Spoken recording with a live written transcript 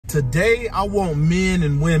Today, I want men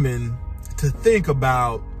and women to think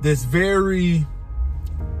about this very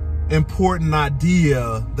important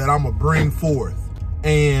idea that I'm gonna bring forth.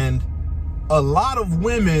 And a lot of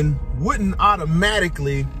women wouldn't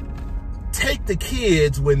automatically take the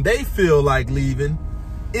kids when they feel like leaving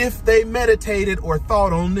if they meditated or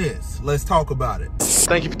thought on this. Let's talk about it.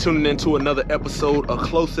 Thank you for tuning in to another episode of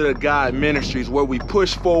Closer to God Ministries, where we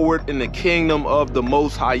push forward in the kingdom of the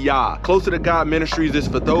Most High Yah. Closer to God Ministries is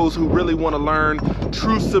for those who really want to learn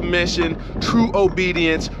true submission, true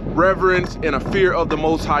obedience, reverence, and a fear of the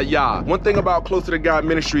Most High Yah. One thing about Closer to God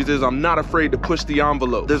Ministries is I'm not afraid to push the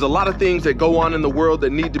envelope. There's a lot of things that go on in the world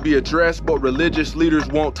that need to be addressed, but religious leaders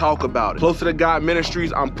won't talk about it. Closer to God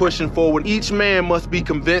Ministries, I'm pushing forward. Each man must be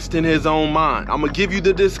convinced in his own mind. I'm gonna give you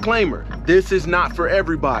the disclaimer. This is not for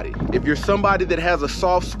everybody. If you're somebody that has a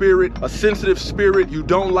soft spirit, a sensitive spirit, you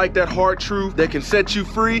don't like that hard truth that can set you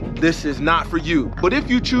free, this is not for you. But if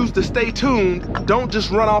you choose to stay tuned, don't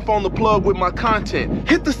just run off on the plug with my content.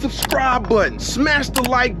 Hit the subscribe button, smash the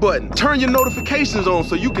like button, turn your notifications on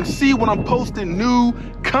so you can see when I'm posting new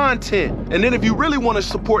content. And then if you really want to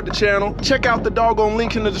support the channel, check out the doggone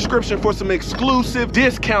link in the description for some exclusive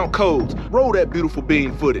discount codes. Roll that beautiful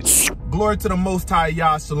bean footage. Glory to the Most High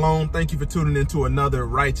Yah, Shalom. Thank you for tuning into another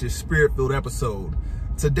righteous, spirit-filled episode.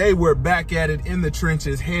 Today we're back at it in the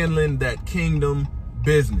trenches, handling that kingdom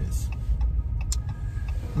business.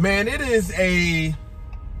 Man, it is a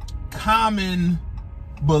common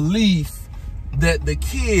belief that the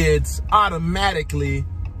kids automatically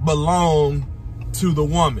belong to the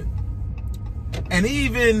woman. And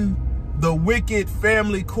even the wicked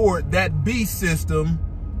family court, that beast system,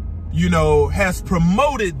 you know, has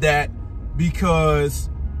promoted that because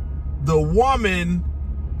the woman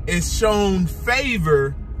is shown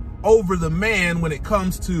favor over the man when it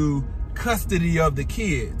comes to custody of the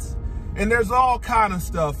kids. And there's all kind of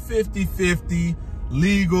stuff, 50-50,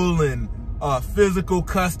 legal and physical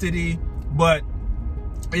custody, but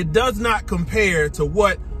it does not compare to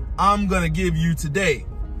what I'm gonna give you today.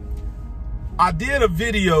 I did a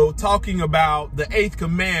video talking about the 8th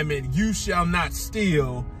commandment, you shall not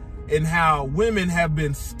steal, and how women have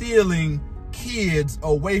been stealing kids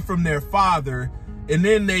away from their father, and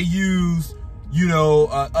then they use, you know,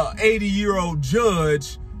 a 80-year-old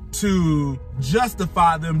judge to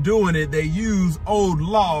justify them doing it. They use old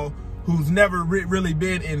law who's never really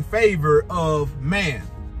been in favor of man.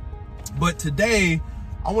 But today,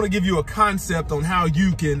 I want to give you a concept on how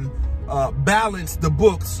you can balance the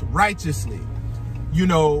books righteously. You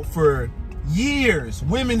know, for years,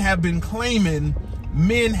 women have been claiming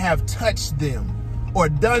men have touched them or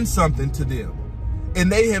done something to them, and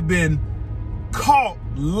they have been caught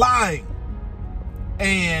lying,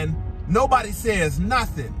 and nobody says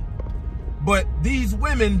nothing. But these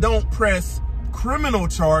women don't press criminal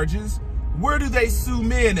charges. Where do they sue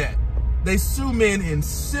men at? They sue men in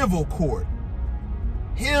civil court.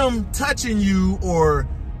 Him touching you or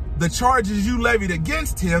the charges you levied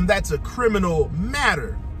against him, that's a criminal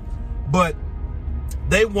matter. But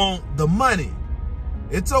they want the money.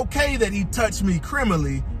 It's okay that he touched me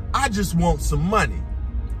criminally. I just want some money.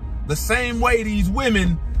 The same way these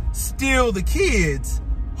women steal the kids,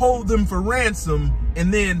 hold them for ransom,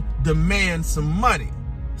 and then demand some money.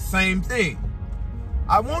 Same thing.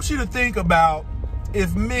 I want you to think about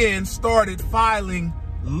if men started filing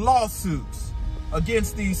lawsuits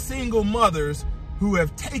against these single mothers who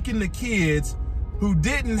have taken the kids, who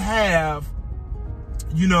didn't have,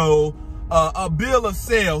 you know, a bill of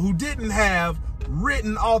sale, who didn't have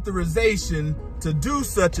written authorization to do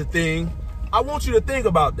such a thing. I want you to think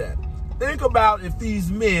about that. Think about if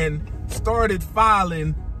these men started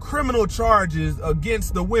filing criminal charges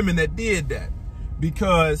against the women that did that.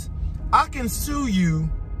 Because I can sue you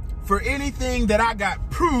for anything that I got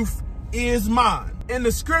proof is mine. In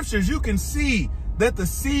the scriptures, you can see that the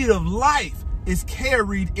seed of life is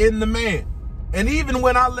carried in the man. And even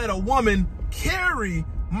when I let a woman carry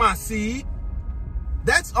my seed,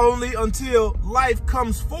 that's only until life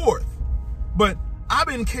comes forth. But I've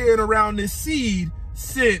been carrying around this seed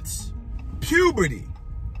since puberty.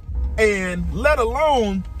 And let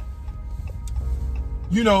alone,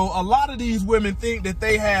 you know, a lot of these women think that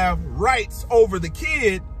they have rights over the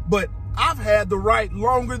kid, but I've had the right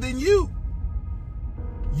longer than you.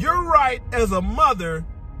 Your right as a mother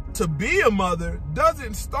to be a mother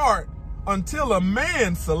doesn't start until a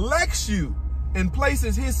man selects you and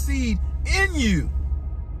places his seed in you.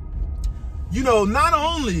 You know, not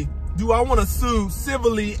only do I want to sue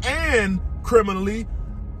civilly and criminally,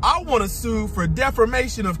 I want to sue for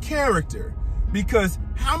defamation of character. Because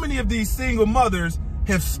how many of these single mothers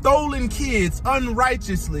have stolen kids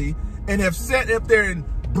unrighteously and have sat up there and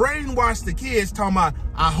brainwash the kids talking about,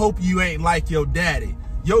 I hope you ain't like your daddy.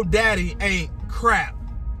 Your daddy ain't crap.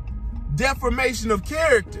 Defamation of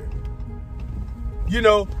character. You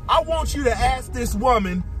know, I want you to ask this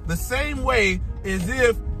woman the same way as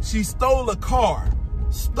if she stole a car,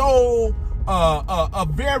 stole a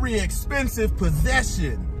very expensive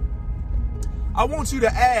possession. I want you to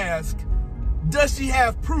ask, does she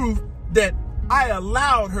have proof that I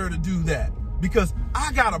allowed her to do that? Because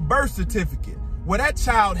I got a birth certificate where that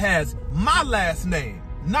child has my last name,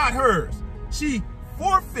 not hers. She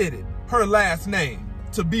forfeited her last name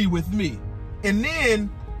to be with me. And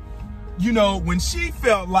then, you know, when she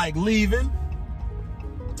felt like leaving,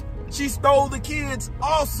 she stole the kids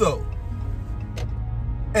also.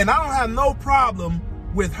 And I don't have no problem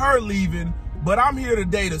with her leaving, but I'm here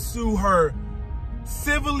today to sue her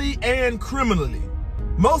civilly and criminally.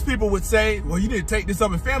 Most people would say, well, you need to take this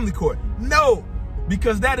up in family court. No,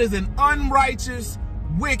 because that is an unrighteous,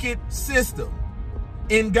 wicked system.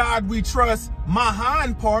 In God we trust, my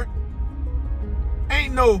hind part.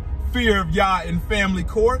 Ain't no fear of Yah in family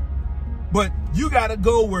court. But you got to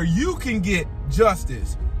go where you can get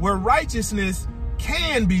justice, where righteousness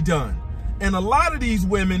can be done. And a lot of these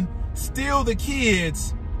women steal the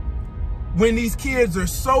kids when these kids are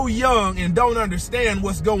so young and don't understand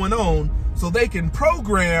what's going on, so they can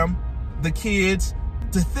program the kids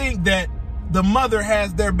to think that the mother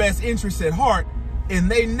has their best interests at heart, and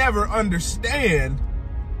they never understand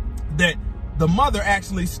that the mother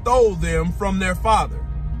actually stole them from their father.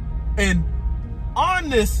 And on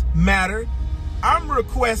this matter, I'm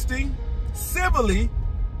requesting civilly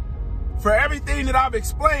for everything that I've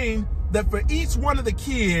explained, that for each one of the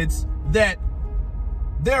kids that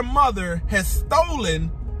their mother has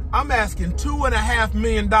stolen, I'm asking $2.5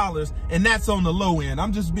 million, and that's on the low end.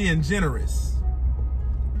 I'm just being generous.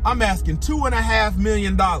 I'm asking $2.5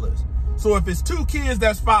 million. So if it's 2 kids,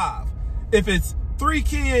 that's 5. If it's 3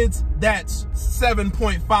 kids, that's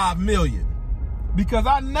 7.5 million. Because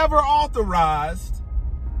I never authorized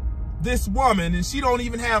this woman, and she don't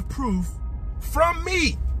even have proof from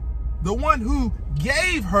me, the one who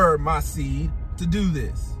gave her my seed, to do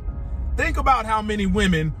this. Think about how many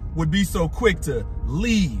women would be so quick to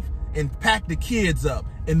leave and pack the kids up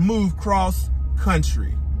and move cross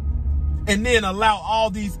country, and then allow all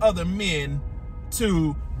these other men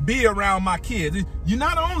to be around my kids. You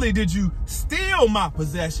not only did you steal my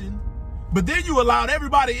possession, but then you allowed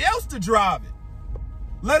everybody else to drive it.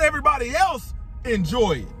 Let everybody else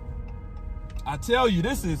enjoy it. I tell you,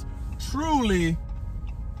 this is truly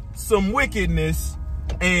some wickedness,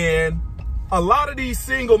 and a lot of these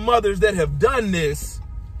single mothers that have done this,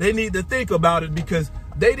 they need to think about it, because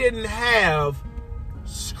they didn't have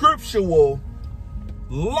scriptural,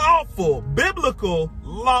 lawful, biblical,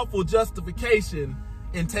 lawful justification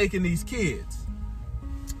in taking these kids.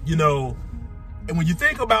 You know, and when you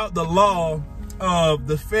think about the law of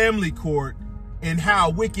the family court and how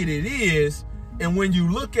wicked it is, and when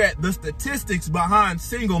you look at the statistics behind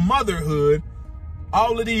single motherhood,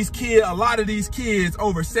 all of these kids, a lot of these kids,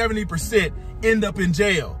 over 70%, end up in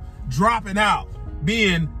jail, dropping out,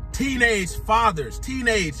 being teenage fathers,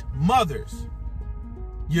 teenage mothers.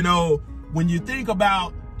 You know, when you think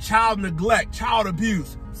about child neglect, child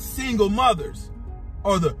abuse, single mothers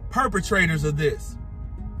are the perpetrators of this.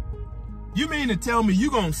 You mean to tell me you're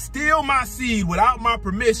going to steal my seed without my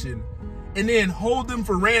permission and then hold them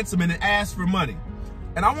for ransom and ask for money?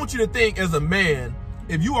 And I want you to think, as a man,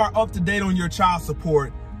 if you are up to date on your child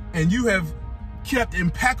support and you have kept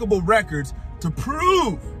impeccable records to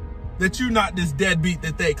prove that you're not this deadbeat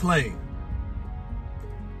that they claim,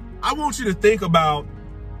 I want you to think about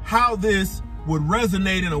how this would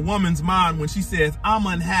resonate in a woman's mind when she says, I'm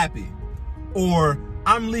unhappy, or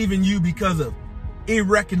I'm leaving you because of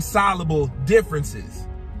irreconcilable differences.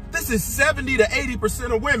 This is 70 to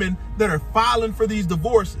 80% of women that are filing for these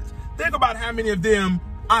divorces. Think about how many of them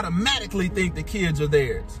automatically think the kids are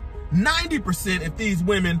theirs. 90% if these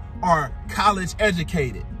women are college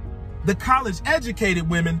educated. The college educated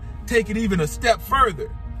women take it even a step further.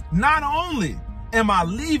 Not only am I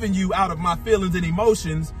leaving you out of my feelings and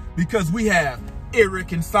emotions because we have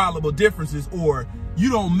irreconcilable differences, or you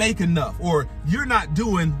don't make enough, or you're not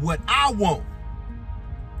doing what I want,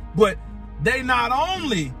 but they not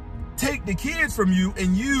only take the kids from you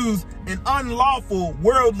and use an unlawful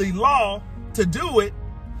worldly law to do it,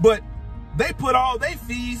 but they put all their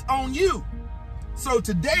fees on you. So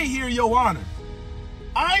today, here, Your Honor,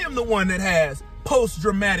 I am the one that has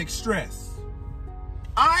post-traumatic stress.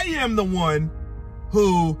 I am the one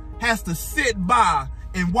who has to sit by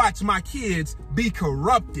and watch my kids be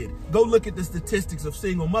corrupted. Go look at the statistics of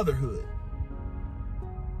single motherhood.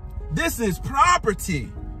 This is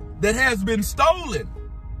property that has been stolen.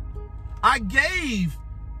 I gave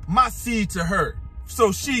my seed to her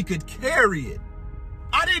so she could carry it.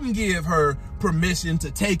 I didn't give her permission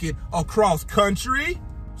to take it across country.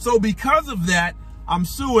 So because of that, I'm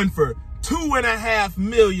suing for $2.5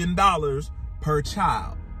 million per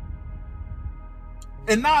child.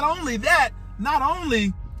 And not only that, not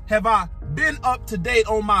only have I been up to date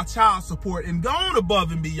on my child support and gone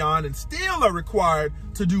above and beyond and still are required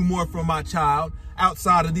to do more for my child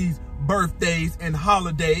outside of these birthdays and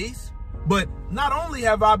holidays, but not only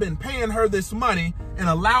have I been paying her this money and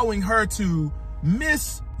allowing her to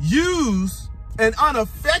misuse and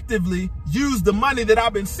ineffectively use the money that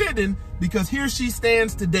I've been sending, because here she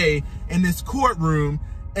stands today in this courtroom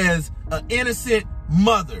as an innocent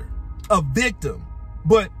mother, a victim,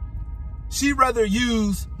 but she'd rather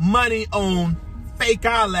use money on fake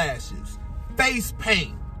eyelashes, face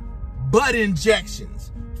paint, butt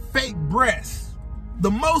injections, fake breasts.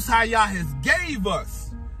 The Most High Yah has gave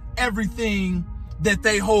us everything that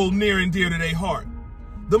they hold near and dear to their heart.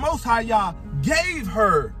 The Most High Yah gave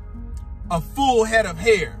her a full head of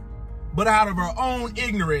hair, but out of her own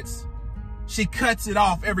ignorance, she cuts it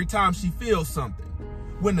off every time she feels something.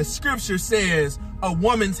 When the scripture says a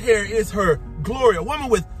woman's hair is her glory, a woman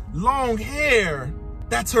with long hair,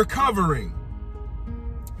 that's her covering.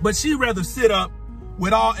 But she'd rather sit up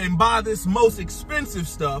with all and buy this most expensive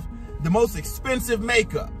stuff, the most expensive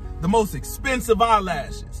makeup, the most expensive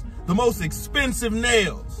eyelashes, the most expensive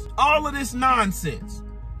nails, all of this nonsense.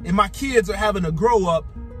 And my kids are having to grow up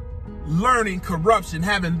learning corruption,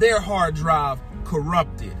 having their hard drive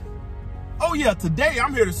corrupted. Oh yeah, today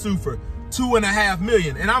I'm here to sue for $2.5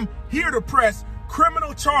 million, and I'm here to press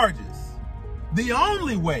criminal charges. The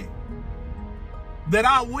only way that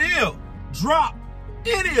I will drop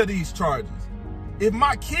any of these charges if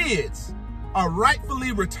my kids are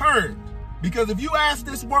rightfully returned. Because if you ask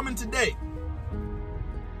this woman today,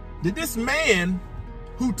 did this man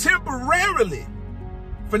who temporarily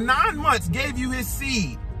for 9 months gave you his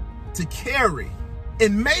seed to carry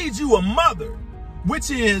and made you a mother, which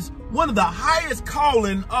is one of the highest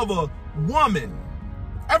calling of a woman.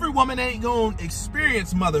 Every woman ain't gonna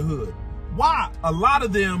experience motherhood. Why? A lot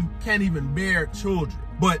of them can't even bear children.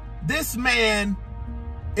 But this man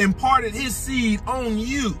imparted his seed on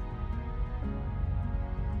you,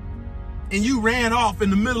 and you ran off in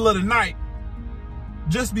the middle of the night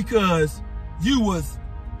just because you was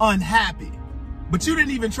unhappy. But you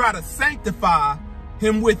didn't even try to sanctify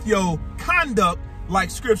him with your conduct like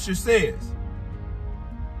scripture says.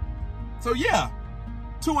 So yeah,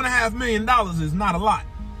 $2.5 million is not a lot.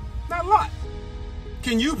 Not a lot.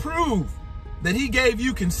 Can you prove that he gave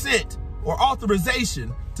you consent or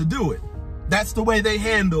authorization to do it? That's the way they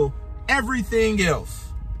handle everything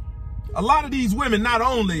else. A lot of these women not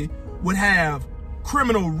only would have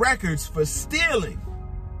criminal records for stealing,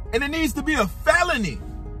 and it needs to be a felony,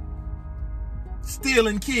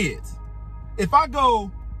 stealing kids. If I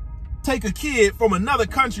go take a kid from another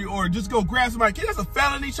country or just go grab somebody's kid, that's a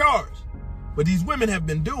felony charge. But these women have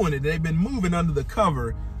been doing it. They've been moving under the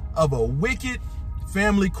cover of a wicked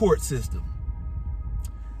family court system.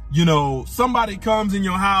 You know, somebody comes in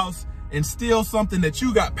your house and steals something that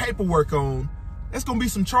you got paperwork on, that's gonna be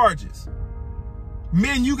some charges.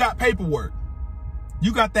 Men, you got paperwork.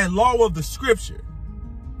 You got that law of the scripture.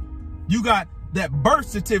 You got that birth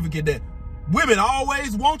certificate that women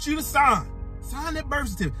always want you to sign. Sign that birth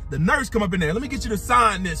certificate. The nurse come up in there, let me get you to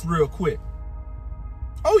sign this real quick.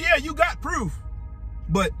 Oh yeah, you got proof.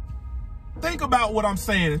 But think about what I'm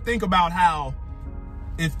saying, and think about how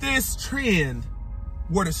if this trend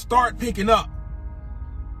were to start picking up,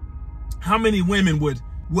 how many women would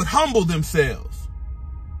humble themselves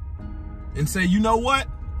and say, you know what?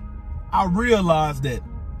 I realize that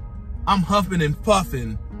I'm huffing and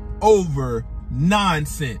puffing over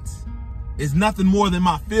nonsense. It's nothing more than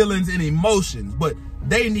my feelings and emotions, but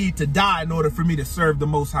they need to die in order for me to serve the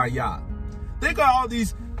Most High Yah. Think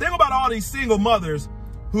about all these single mothers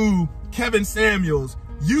who Kevin Samuels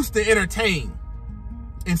used to entertain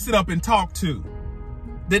and sit up and talk to,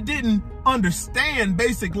 that didn't understand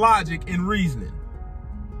basic logic and reasoning.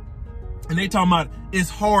 And they talking about it's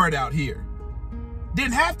hard out here.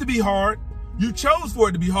 Didn't have to be hard. You chose for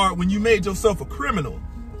it to be hard when you made yourself a criminal.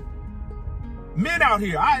 Men out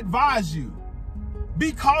here, I advise you,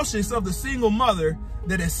 be cautious of the single mother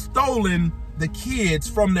that has stolen the kids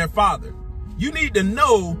from their father. You need to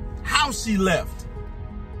know how she left.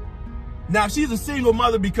 Now, if she's a single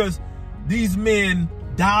mother because these men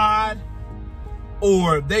died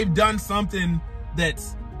or they've done something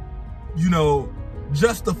that's, you know,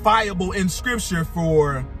 justifiable in scripture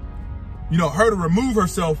for, you know, her to remove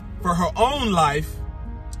herself for her own life,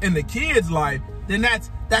 in the kid's life, then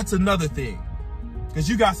that's another thing. Because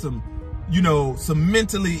you got some, you know, some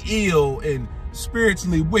mentally ill and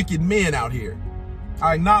spiritually wicked men out here.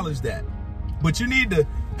 I acknowledge that. But you need to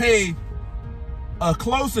pay a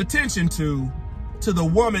close attention to the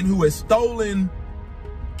woman who has stolen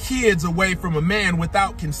kids away from a man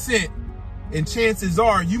without consent. And chances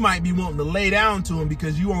are you might be wanting to lay down to him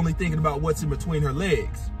because you only thinking about what's in between her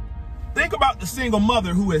legs. Think about the single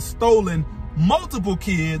mother who has stolen multiple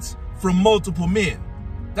kids from multiple men.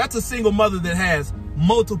 That's a single mother that has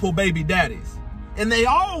multiple baby daddies. And they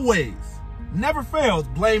always, never fails,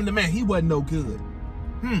 blame the man. He wasn't no good.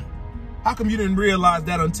 How come you didn't realize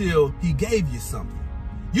that until he gave you something?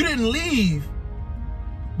 You didn't leave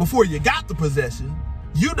before you got the possession.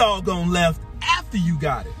 You doggone left after you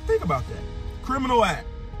got it. Think about that. Criminal act.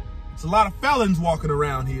 It's a lot of felons walking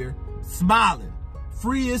around here smiling,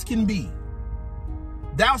 free as can be.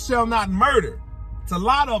 Thou shalt not murder. It's a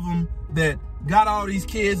lot of them that got all these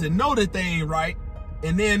kids and know that they ain't right.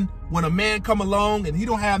 And then when a man come along and he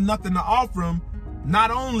don't have nothing to offer him,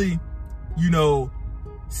 not only, you know,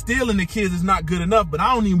 stealing the kids is not good enough, but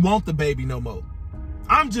I don't even want the baby no more.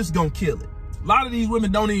 I'm just gonna kill it. A lot of these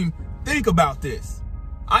women don't even think about this.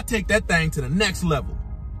 I take that thing to the next level.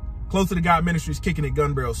 Close to the God Ministries, kicking it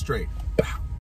gun barrel straight.